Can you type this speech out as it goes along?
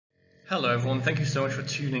Hello everyone, thank you so much for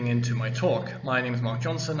tuning into my talk. My name is Mark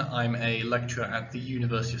Johnson, I'm a lecturer at the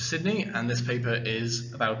University of Sydney, and this paper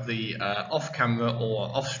is about the off-camera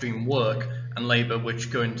or off-stream work and labour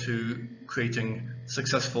which go into creating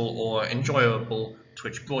successful or enjoyable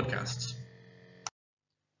Twitch broadcasts.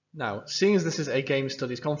 Now, seeing as this is a game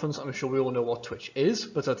studies conference, I'm sure we all know what Twitch is,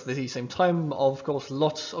 but at the same time, of course,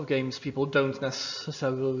 lots of games people don't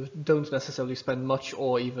necessarily spend much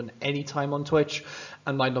or even any time on Twitch,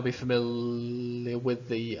 and might not be familiar with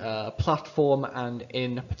the platform, and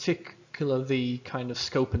in particular the kind of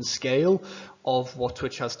scope and scale of what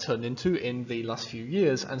Twitch has turned into in the last few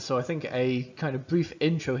years. And so I think a kind of brief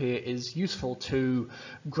intro here is useful to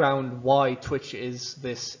ground why Twitch is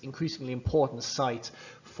this increasingly important site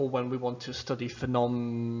for when we want to study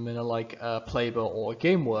phenomena like playbar or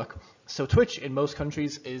game work. So Twitch in most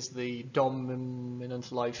countries is the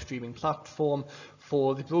dominant live streaming platform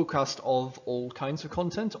for the broadcast of all kinds of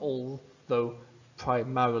content, although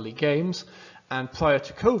primarily games. And prior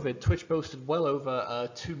to COVID, Twitch boasted well over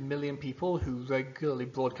 2 million people who regularly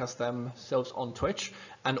broadcast themselves on Twitch,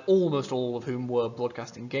 and almost all of whom were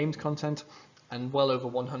broadcasting games content, and well over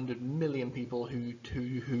 100 million people who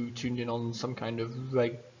tuned in on some kind of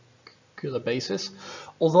regular basis.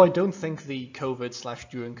 Although I don't think the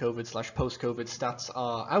COVID/during COVID/post-COVID stats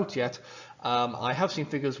are out yet, I have seen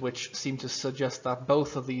figures which seem to suggest that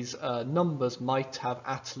both of these numbers might have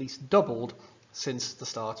at least doubled since the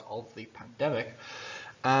start of the pandemic.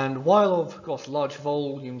 And while of course large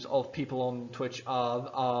volumes of people on Twitch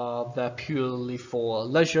are there purely for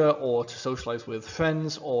leisure or to socialize with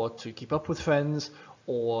friends or to keep up with friends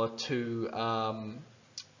or to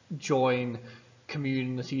join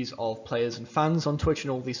communities of players and fans on Twitch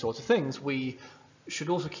and all these sorts of things, we should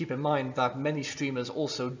also keep in mind that many streamers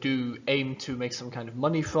also do aim to make some kind of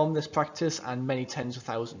money from this practice, and many tens of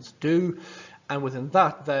thousands do. And within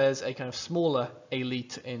that, there's a kind of smaller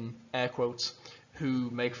elite, in air quotes, who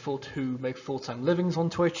make full-time livings on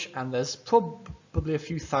Twitch, and there's probably a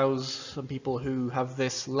few thousand people who have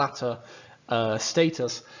this latter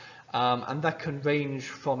status, and that can range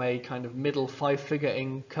from a kind of middle 5-figure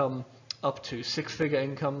income up to 6-figure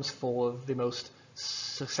incomes for the most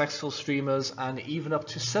successful streamers, and even up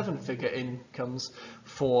to 7-figure incomes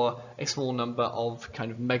for a small number of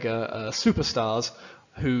kind of mega superstars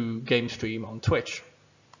who game stream on Twitch.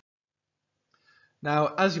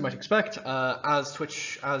 Now, as you might expect, as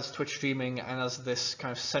Twitch streaming and as this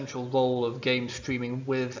kind of central role of game streaming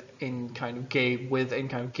within kind of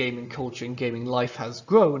gaming culture and gaming life has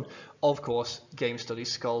grown, of course, game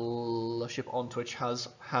studies scholarship on Twitch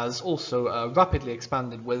has also rapidly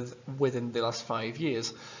expanded within the last 5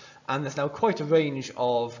 years, and there's now quite a range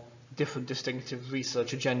of different distinctive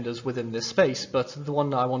research agendas within this space, but the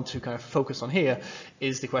one that I want to kind of focus on here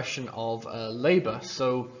is the question of labour.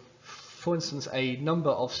 So, for instance, a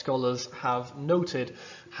number of scholars have noted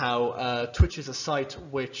how Twitch is a site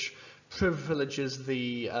which privileges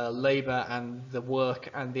the labour and the work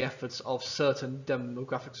and the efforts of certain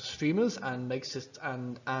demographics of streamers, and makes it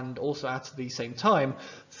and also at the same time,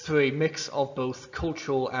 through a mix of both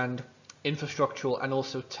cultural and infrastructural and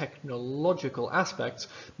also technological aspects,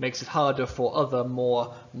 makes it harder for other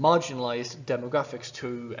more marginalized demographics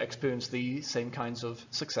to experience the same kinds of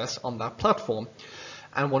success on that platform.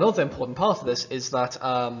 And one other important part of this is that,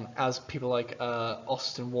 as people like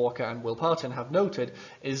Austin Walker and Will Parton have noted,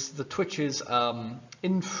 is the Twitch's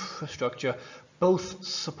infrastructure both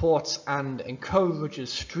supports and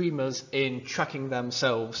encourages streamers in tracking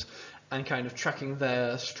themselves and kind of tracking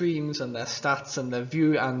their streams and their stats and their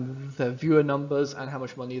viewer numbers and how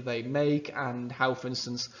much money they make, and how, for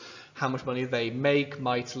instance, how much money they make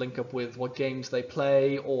might link up with what games they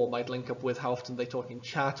play, or might link up with how often they talk in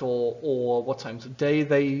chat, or what times of day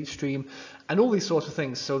they stream, and all these sorts of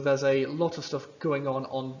things. So there's a lot of stuff going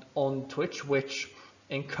on Twitch which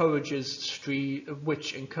encourages streamers,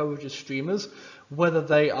 whether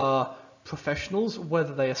they are professionals,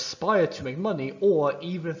 whether they aspire to make money, or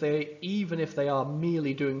even if they are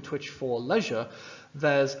merely doing Twitch for leisure.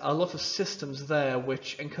 There's a lot of systems there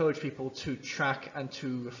which encourage people to track and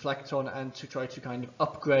to reflect on and to try to kind of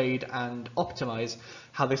upgrade and optimize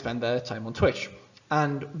how they spend their time on Twitch.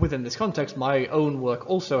 And within this context, my own work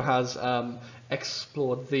also has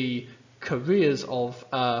explored the careers of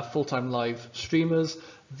full-time live streamers,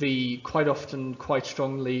 the quite often quite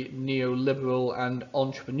strongly neoliberal and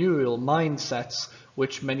entrepreneurial mindsets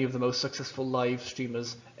which many of the most successful live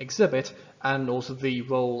streamers exhibit, and also the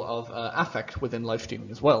role of affect within live streaming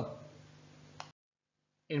as well.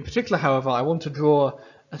 In particular, however, I want to draw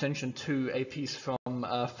attention to a piece from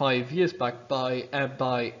 5 years back by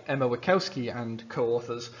Emma Wachowski and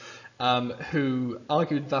co-authors, who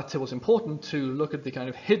argued that it was important to look at the kind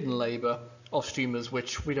of hidden labor of streamers,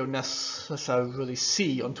 which we don't necessarily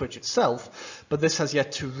see on Twitch itself, but this has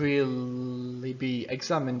yet to really be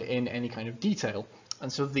examined in any kind of detail.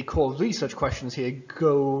 And so the core research questions here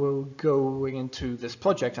going into this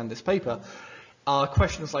project and this paper are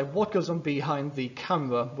questions like what goes on behind the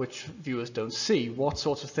camera which viewers don't see? What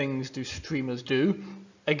sorts of things do streamers do?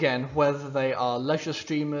 Again, whether they are leisure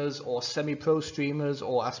streamers or semi-pro streamers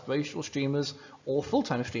or aspirational streamers or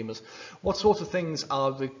full-time streamers. What sorts of things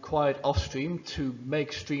are required off-stream to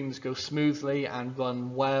make streams go smoothly and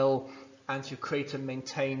run well, and to create and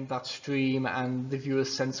maintain that stream and the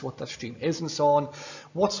viewers sense what that stream is and so on?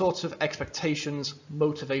 What sorts of expectations,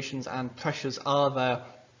 motivations and pressures are there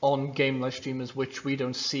on game live streamers which we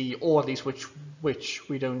don't see, or at least which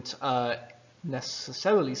we don't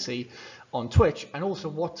necessarily see on Twitch? And also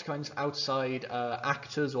what kinds of outside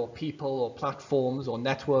actors or people or platforms or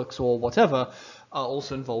networks or whatever are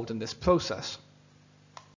also involved in this process.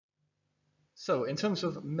 So in terms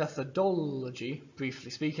of methodology,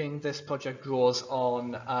 briefly speaking, this project draws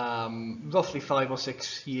on roughly 5 or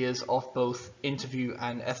 6 years of both interview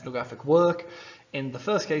and ethnographic work. In the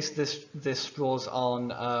first case, this draws on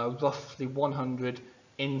roughly 100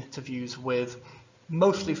 interviews with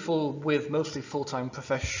mostly full-time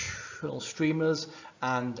professional streamers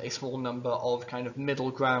and a small number of kind of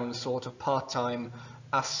middle ground sort of part-time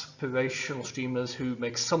aspirational streamers who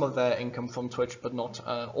make some of their income from Twitch but not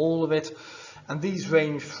all of it. And these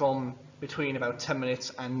range from between about 10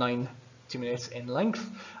 minutes and 90 minutes in length.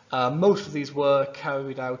 Most of these were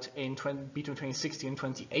carried out in between 2016 and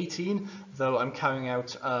 2018, though I'm carrying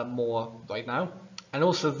out more right now. And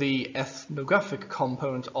also the ethnographic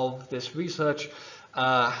component of this research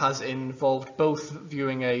has involved both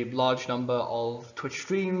viewing a large number of Twitch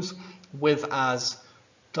streams with as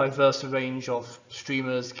diverse a range of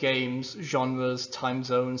streamers, games, genres, time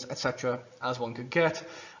zones, etc. as one could get,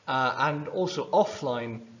 and also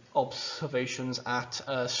offline observations at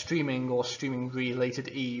streaming or streaming related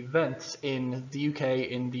events in the UK,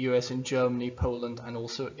 in the US, in Germany, Poland, and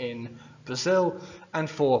also in Brazil. And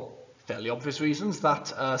for fairly obvious reasons,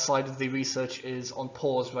 that side of the research is on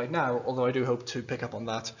pause right now, although I do hope to pick up on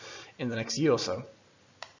that in the next year or so.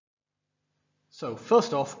 So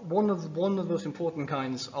first off, one of the most important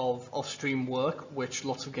kinds of off-stream work, which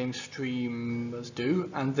lots of game streamers do,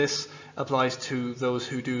 and this applies to those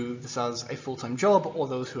who do this as a full-time job, or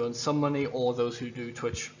those who earn some money, or those who do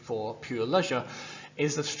Twitch for pure leisure,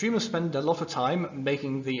 is that streamers spend a lot of time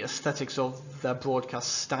making the aesthetics of their broadcast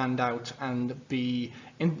stand out and be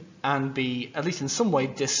at least in some way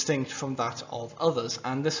distinct from that of others.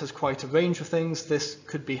 And this has quite a range of things. This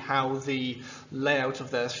could be how the layout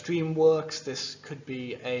of their stream works. This could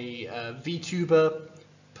be a VTuber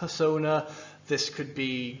persona. This could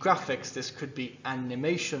be graphics. This could be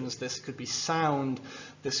animations. This could be sound.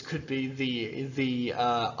 This could be the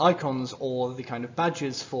icons or the kind of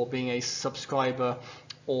badges for being a subscriber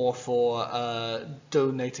or for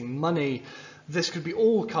donating money. This could be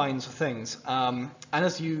all kinds of things. And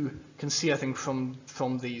as you can see, I think,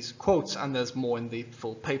 from these quotes, and there's more in the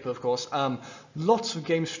full paper, of course, lots of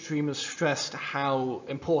game streamers stressed how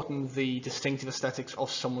important the distinctive aesthetics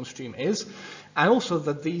of someone's stream is, and also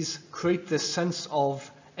that these create this sense of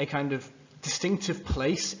a kind of distinctive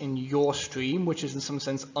place in your stream, which is in some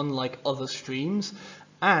sense unlike other streams,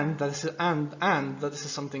 and that this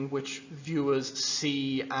is something which viewers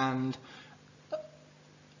see and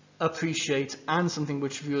appreciate, and something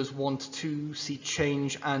which viewers want to see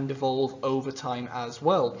change and evolve over time as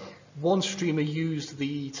well. One streamer used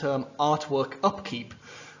the term artwork upkeep,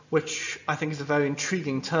 which I think is a very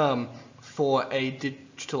intriguing term for a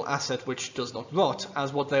digital asset which does not rot,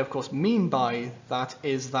 as what they of course mean by that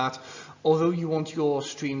is that although you want your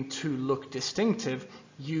stream to look distinctive,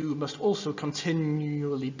 you must also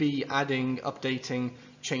continually be adding, updating,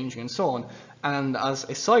 changing and so on. And as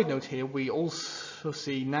a side note here, we also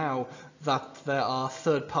see now that there are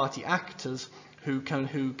third-party actors who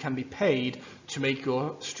can be paid to make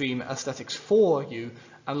your stream aesthetics for you,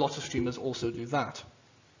 and lots of streamers also do that.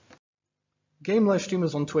 Game live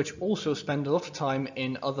streamers on Twitch also spend a lot of time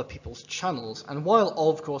in other people's channels, and while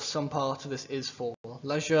of course some part of this is for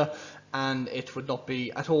leisure, and it would not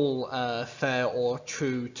be at all fair or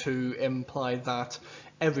true to imply that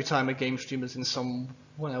every time a game streamer is in someone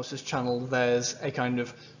else's channel there's a kind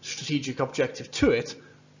of strategic objective to it,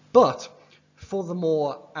 but for the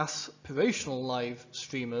more aspirational live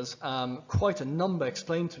streamers, quite a number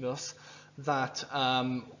explained to us that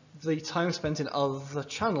the time spent in other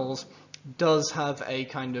channels does have a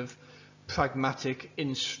kind of pragmatic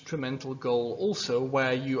instrumental goal also,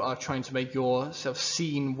 where you are trying to make yourself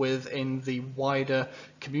seen within the wider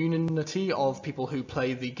community of people who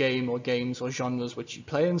play the game or games or genres which you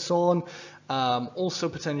play and so on. Also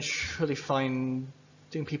potentially finding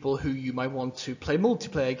people who you might want to play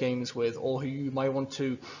multiplayer games with, or who you might want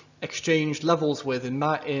to exchange levels with in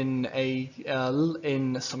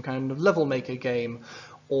some kind of level maker game,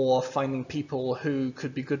 or finding people who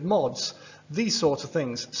could be good mods, these sorts of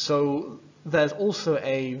things. So there's also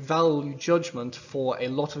a value judgment for a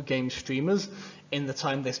lot of game streamers in the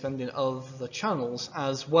time they spend in other channels,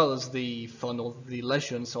 as well as the fun or the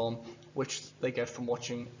leisure and so on, which they get from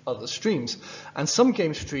watching other streams. And some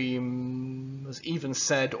game streamers even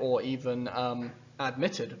said, or even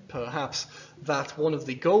admitted perhaps, that one of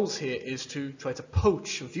the goals here is to try to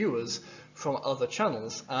poach viewers from other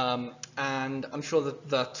channels. And I'm sure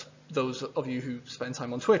that those of you who spend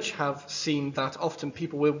time on Twitch have seen that often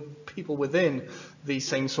people within the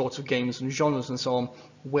same sorts of games and genres and so on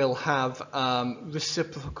will have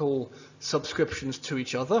reciprocal subscriptions to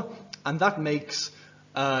each other, and that makes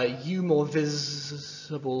you more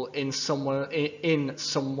visible in someone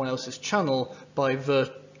else's channel by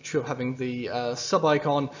virtue of having the sub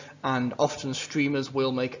icon. And often streamers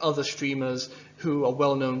will make other streamers who are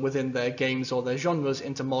well known within their games or their genres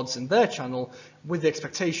into mods in their channel, with the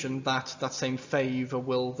expectation that that same favor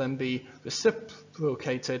will then be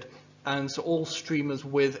reciprocated. And so all streamers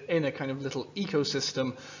within a kind of little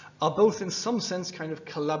ecosystem are both in some sense kind of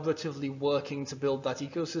collaboratively working to build that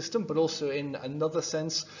ecosystem, but also in another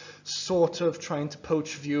sense sort of trying to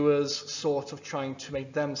poach viewers, sort of trying to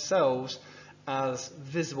make themselves as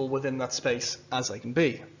visible within that space as they can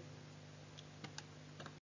be.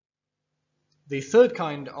 The third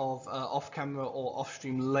kind of off-camera or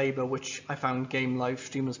off-stream labor, which I found game live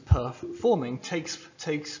streamers performing, takes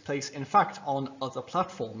place in fact on other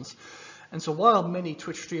platforms. And so while many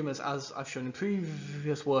Twitch streamers, as I've shown in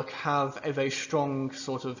previous work, have a very strong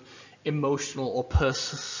sort of emotional or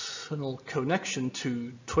personal connection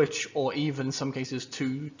to Twitch, or even in some cases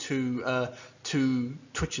to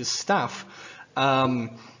Twitch's staff, a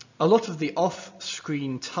lot of the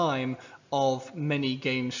off-screen time of many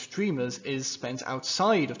game streamers is spent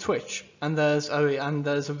outside of Twitch, and there's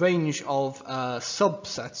a range of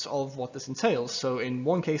subsets of what this entails. So in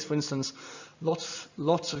one case, for instance, lots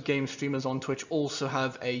of game streamers on Twitch also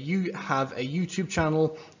have a YouTube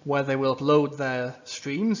channel where they will upload their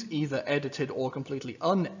streams, either edited or completely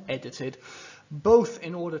unedited, both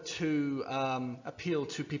in order to appeal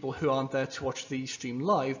to people who aren't there to watch the stream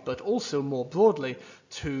live, but also more broadly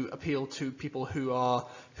to appeal to people who are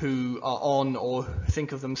on or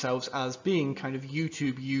think of themselves as being kind of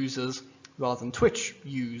YouTube users rather than Twitch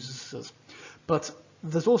users. But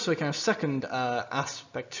there's also a kind of second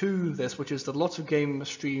aspect to this, which is that lots of game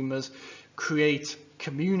streamers create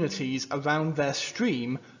communities around their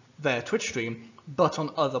stream, their Twitch stream, but on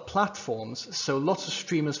other platforms. So lots of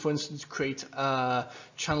streamers, for instance, create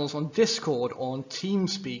channels on Discord, or on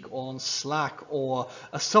TeamSpeak, or on Slack, or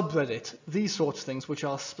a subreddit, these sorts of things, which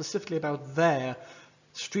are specifically about their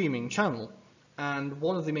streaming channel. And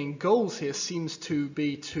one of the main goals here seems to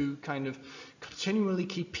be to kind of continually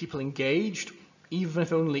keep people engaged, even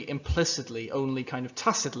if only implicitly, only kind of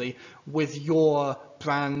tacitly, with your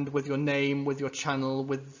brand, with your name, with your channel,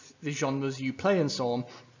 with the genres you play and so on,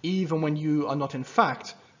 even when you are not in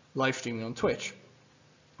fact live streaming on Twitch.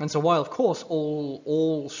 And so while of course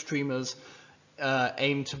all streamers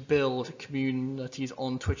aim to build communities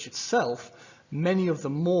on Twitch itself, many of the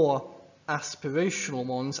more aspirational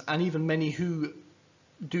ones, and even many who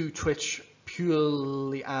do Twitch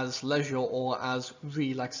purely as leisure or as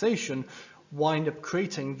relaxation, wind up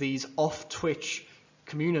creating these off-Twitch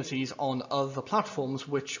communities on other platforms,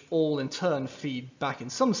 which all in turn feed back in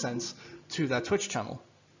some sense to their Twitch channel.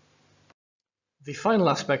 The final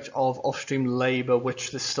aspect of off-stream labor which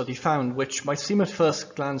this study found, which might seem at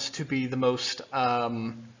first glance to be the most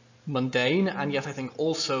mundane, and yet I think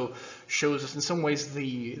also shows us in some ways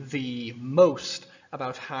the most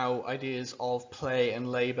about how ideas of play and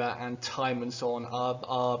labor and time and so on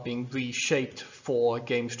are being reshaped for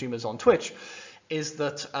game streamers on Twitch, is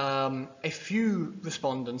that a few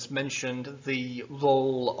respondents mentioned the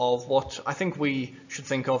role of what I think we should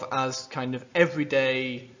think of as kind of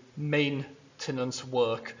everyday maintenance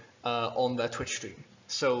work on their Twitch stream.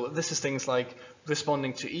 So this is things like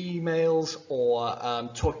responding to emails, or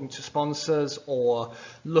talking to sponsors, or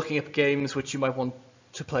looking up games which you might want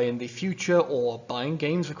to play in the future, or buying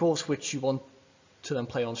games, of course, which you want to then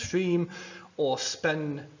play on stream, or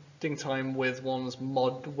spending time with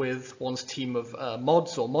one's team of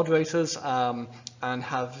mods or moderators, and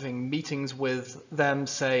having meetings with them,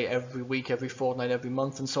 say every week, every fortnight, every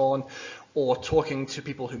month, and so on, or talking to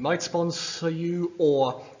people who might sponsor you,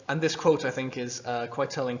 or, and this quote I think is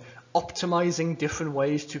quite telling, optimizing different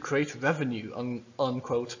ways to create revenue,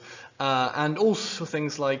 unquote, and also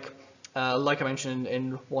things like I mentioned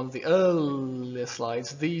in one of the earlier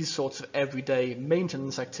slides, these sorts of everyday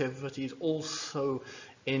maintenance activities also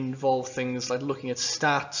involve things like looking at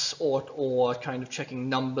stats or kind of checking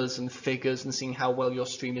numbers and figures and seeing how well your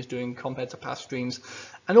stream is doing compared to past streams,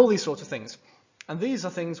 and all these sorts of things. And these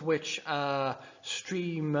are things which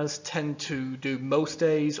streamers tend to do most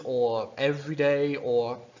days or every day,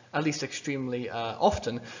 or at least extremely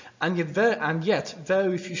often, and yet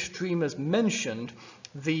very few streamers mentioned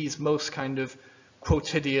these most kind of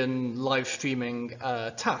quotidian live streaming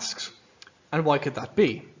tasks. And why could that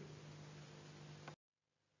be?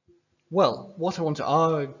 Well, what I want to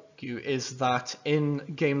argue is that in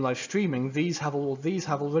game live streaming, these have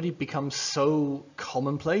already become so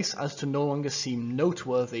commonplace as to no longer seem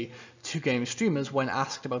noteworthy to game streamers when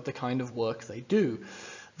asked about the kind of work they do.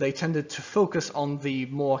 They tended to focus on the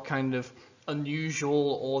more kind of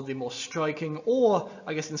unusual or the more striking, or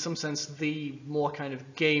I guess in some sense the more kind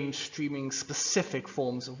of game streaming specific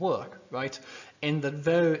forms of work, right? In that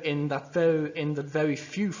very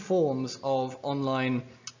few forms of online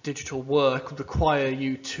digital work require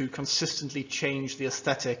you to consistently change the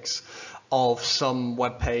aesthetics of some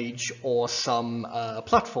web page or some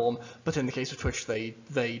platform, but in the case of Twitch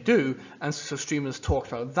they do, and so streamers talk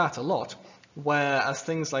about that a lot. Whereas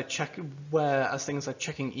things like checking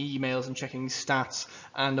emails and checking stats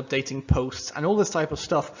and updating posts and all this type of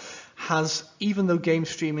stuff has, even though game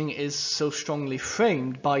streaming is so strongly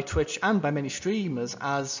framed by Twitch and by many streamers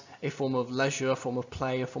as a form of leisure, a form of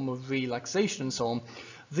play, a form of relaxation and so on,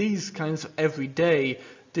 these kinds of everyday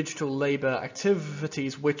digital labor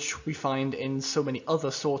activities, which we find in so many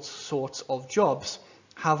other sorts of jobs,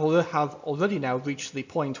 have already now reached the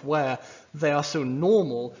point where they are so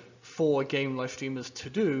normal for game live streamers to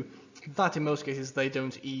do that in most cases they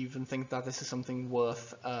don't even think that this is something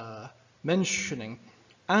worth mentioning.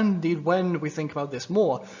 And indeed, when we think about this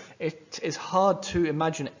more, it is hard to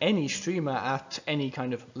imagine any streamer at any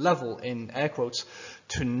kind of level, in air quotes,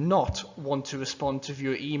 to not want to respond to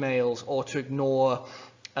viewer emails or to ignore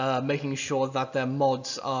making sure that their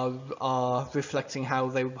mods are reflecting how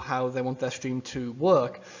they want their stream to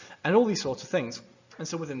work, and all these sorts of things. And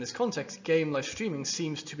so within this context, game live streaming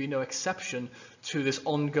seems to be no exception to this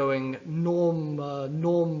ongoing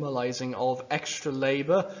normalizing of extra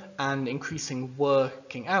labor and increasing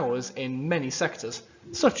working hours in many sectors,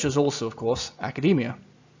 such as also, of course, academia.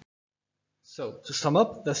 So, to sum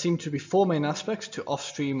up, there seem to be four main aspects to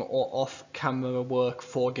off-stream or off-camera work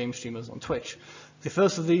for game streamers on Twitch. The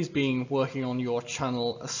first of these being working on your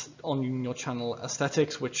channel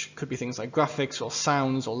aesthetics, which could be things like graphics or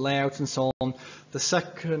sounds or layouts and so on. The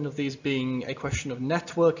second of these being a question of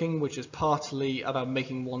networking, which is partly about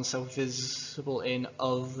making oneself visible in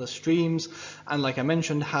other streams, and like I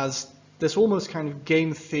mentioned, has this almost kind of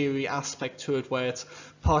game theory aspect to it, where it's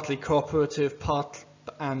partly cooperative,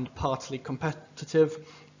 partly competitive.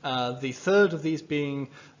 The third of these being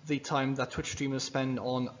the time that Twitch streamers spend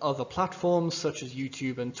on other platforms such as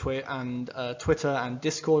YouTube and Twitter and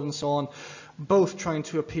Discord and so on, both trying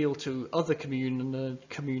to appeal to other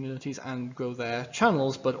communities and grow their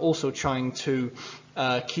channels, but also trying to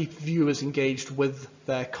keep viewers engaged with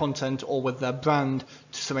their content or with their brand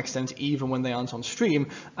to some extent, even when they aren't on stream.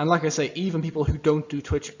 And like I say, even people who don't do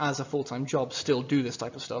Twitch as a full-time job still do this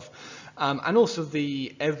type of stuff. And also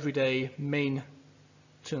the everyday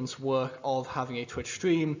maintenance work of having a Twitch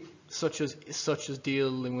stream, such as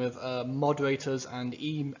dealing with moderators and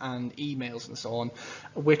emails and so on,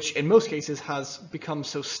 which in most cases has become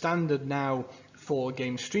so standard now for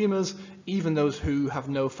game streamers, even those who have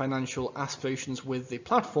no financial aspirations with the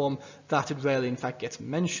platform, that it rarely in fact gets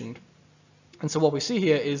mentioned. And so what we see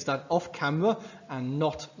here is that off-camera and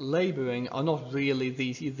not laboring are not really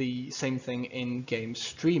the same thing in game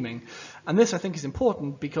streaming. And this, I think, is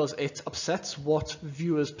important because it upsets what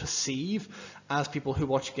viewers perceive as people who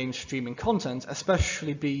watch game streaming content,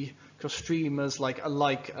 especially because streamers like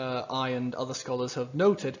I and other scholars have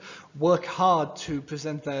noted, work hard to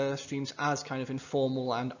present their streams as kind of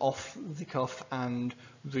informal and off the cuff and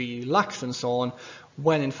relaxed and so on,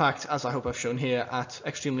 when in fact, as I hope I've shown here, at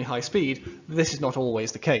extremely high speed, this is not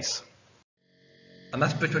always the case. And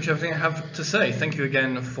that's pretty much everything I have to say. Thank you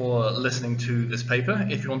again for listening to this paper.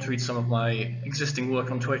 If you want to read some of my existing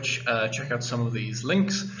work on Twitch, check out some of these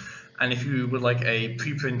links. And if you would like a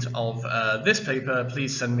preprint of this paper,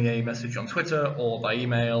 please send me a message on Twitter or by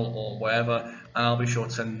email or wherever, and I'll be sure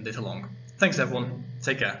to send it along. Thanks everyone,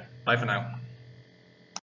 take care, bye for now.